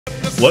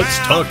let's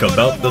talk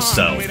about the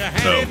South.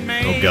 No,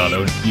 oh God,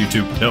 oh,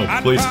 YouTube, no,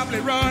 please.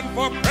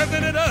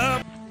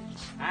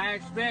 I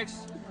expect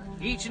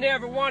each and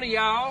every one of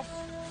y'all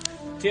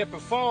to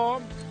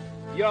perform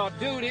your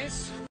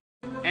duties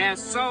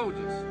as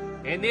soldiers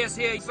in this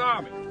here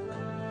army,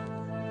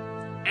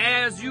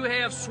 as you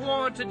have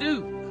sworn to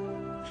do.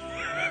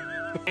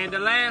 And the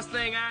last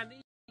thing I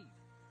need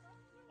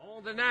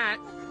on the night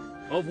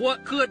of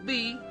what could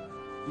be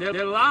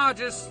the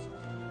largest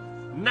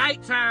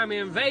nighttime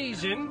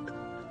invasion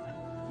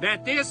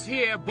that this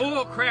here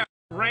bullcrap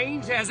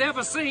range has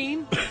ever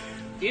seen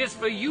is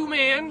for you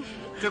men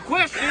to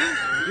question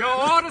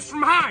your orders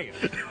from higher.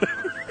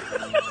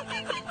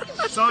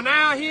 So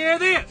now hear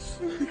this.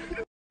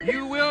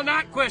 You will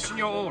not question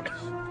your orders.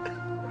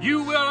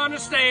 You will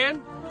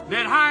understand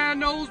that higher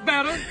knows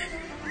better.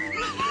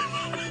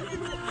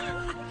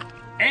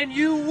 And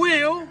you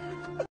will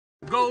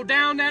go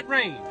down that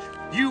range.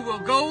 You will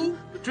go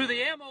to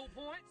the ammo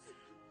points.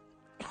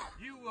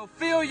 You will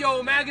fill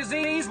your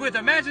magazines with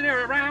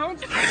imaginary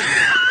rounds. You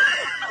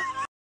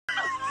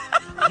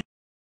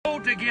will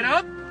to get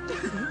up,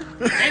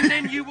 and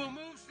then you will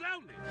move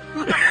slowly,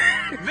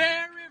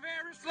 very,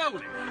 very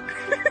slowly,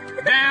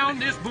 down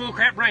this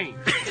bullcrap range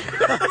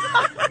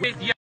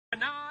with your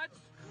nods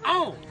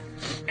on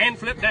and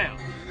flip down.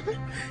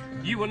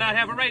 You will not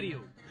have a radio.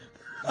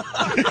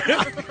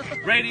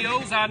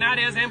 Radios are not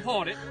as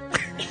important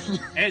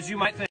as you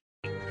might think.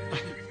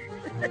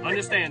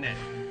 Understand that.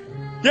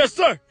 Yes,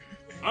 sir.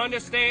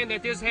 Understand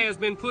that this has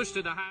been pushed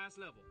to the highest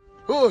level.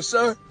 Oh,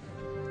 sir.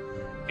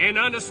 And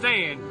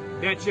understand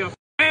that your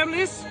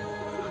families,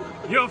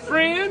 your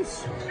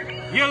friends,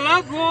 your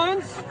loved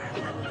ones,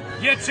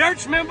 your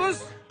church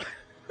members,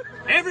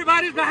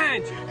 everybody's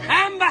behind you.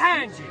 I'm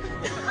behind you.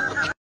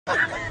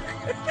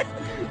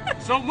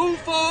 So move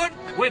forward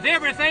with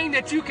everything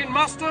that you can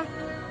muster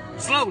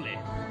slowly.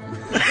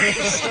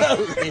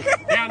 Slowly.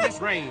 Down this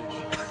range.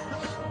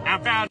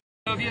 I'm proud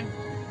of you.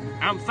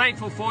 I'm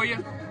thankful for you.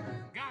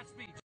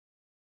 Godspeed.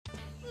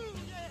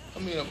 I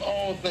mean, of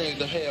all things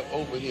to have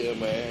over here,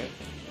 man,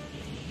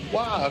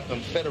 why a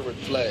Confederate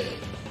flag?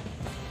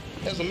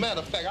 As a matter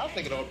of fact, I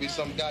think it ought to be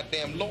some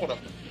goddamn law to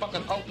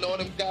fucking outlaw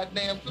them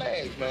goddamn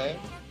flags, man.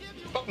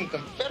 Fucking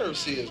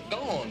Confederacy is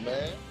gone,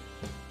 man.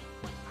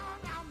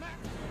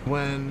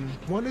 When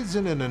one is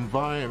in an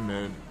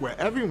environment where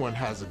everyone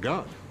has a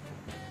gun.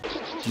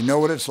 Do you know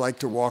what it's like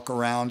to walk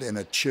around in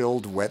a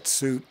chilled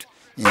wetsuit?